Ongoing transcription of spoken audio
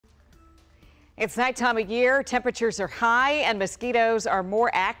It's nighttime of year, temperatures are high, and mosquitoes are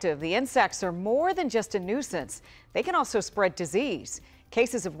more active. The insects are more than just a nuisance. They can also spread disease.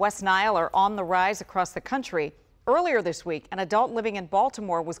 Cases of West Nile are on the rise across the country. Earlier this week, an adult living in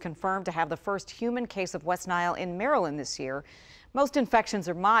Baltimore was confirmed to have the first human case of West Nile in Maryland this year. Most infections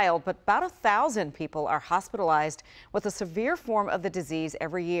are mild, but about 1,000 people are hospitalized with a severe form of the disease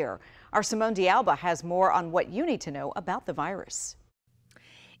every year. Our Simone D'Alba has more on what you need to know about the virus.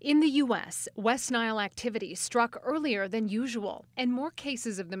 In the U.S., West Nile activity struck earlier than usual, and more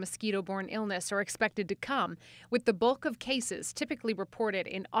cases of the mosquito-borne illness are expected to come, with the bulk of cases typically reported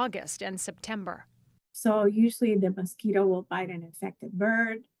in August and September. So usually the mosquito will bite an infected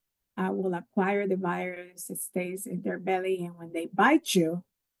bird, will acquire the virus, it stays in their belly, and when they bite you,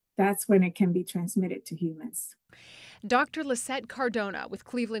 that's when it can be transmitted to humans. Dr. Lisette Cardona with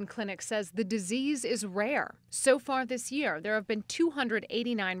Cleveland Clinic says the disease is rare. So far this year, there have been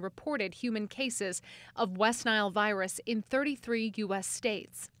 289 reported human cases of West Nile virus in 33 U.S.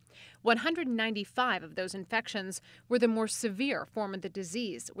 states. 195 of those infections were the more severe form of the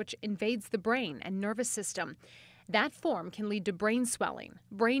disease, which invades the brain and nervous system. That form can lead to brain swelling,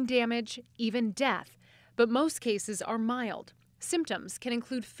 brain damage, even death. But most cases are mild. Symptoms can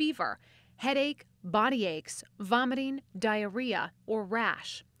include fever, headache, body aches, vomiting, diarrhea, or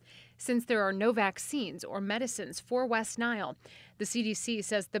rash. Since there are no vaccines or medicines for West Nile, the CDC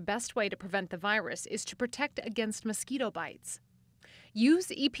says the best way to prevent the virus is to protect against mosquito bites. Use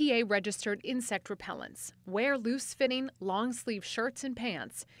EPA-registered insect repellents. Wear loose-fitting, long-sleeve shirts and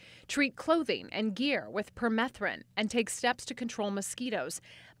pants. Treat clothing and gear with permethrin and take steps to control mosquitoes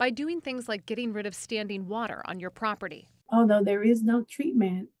by doing things like getting rid of standing water on your property. Although there is no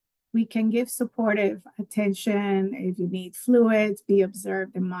treatment, we can give supportive attention. If you need fluids, be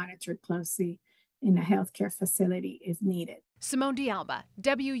observed and monitored closely in a healthcare facility if needed. Simone D'Alba,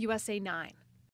 WUSA 9.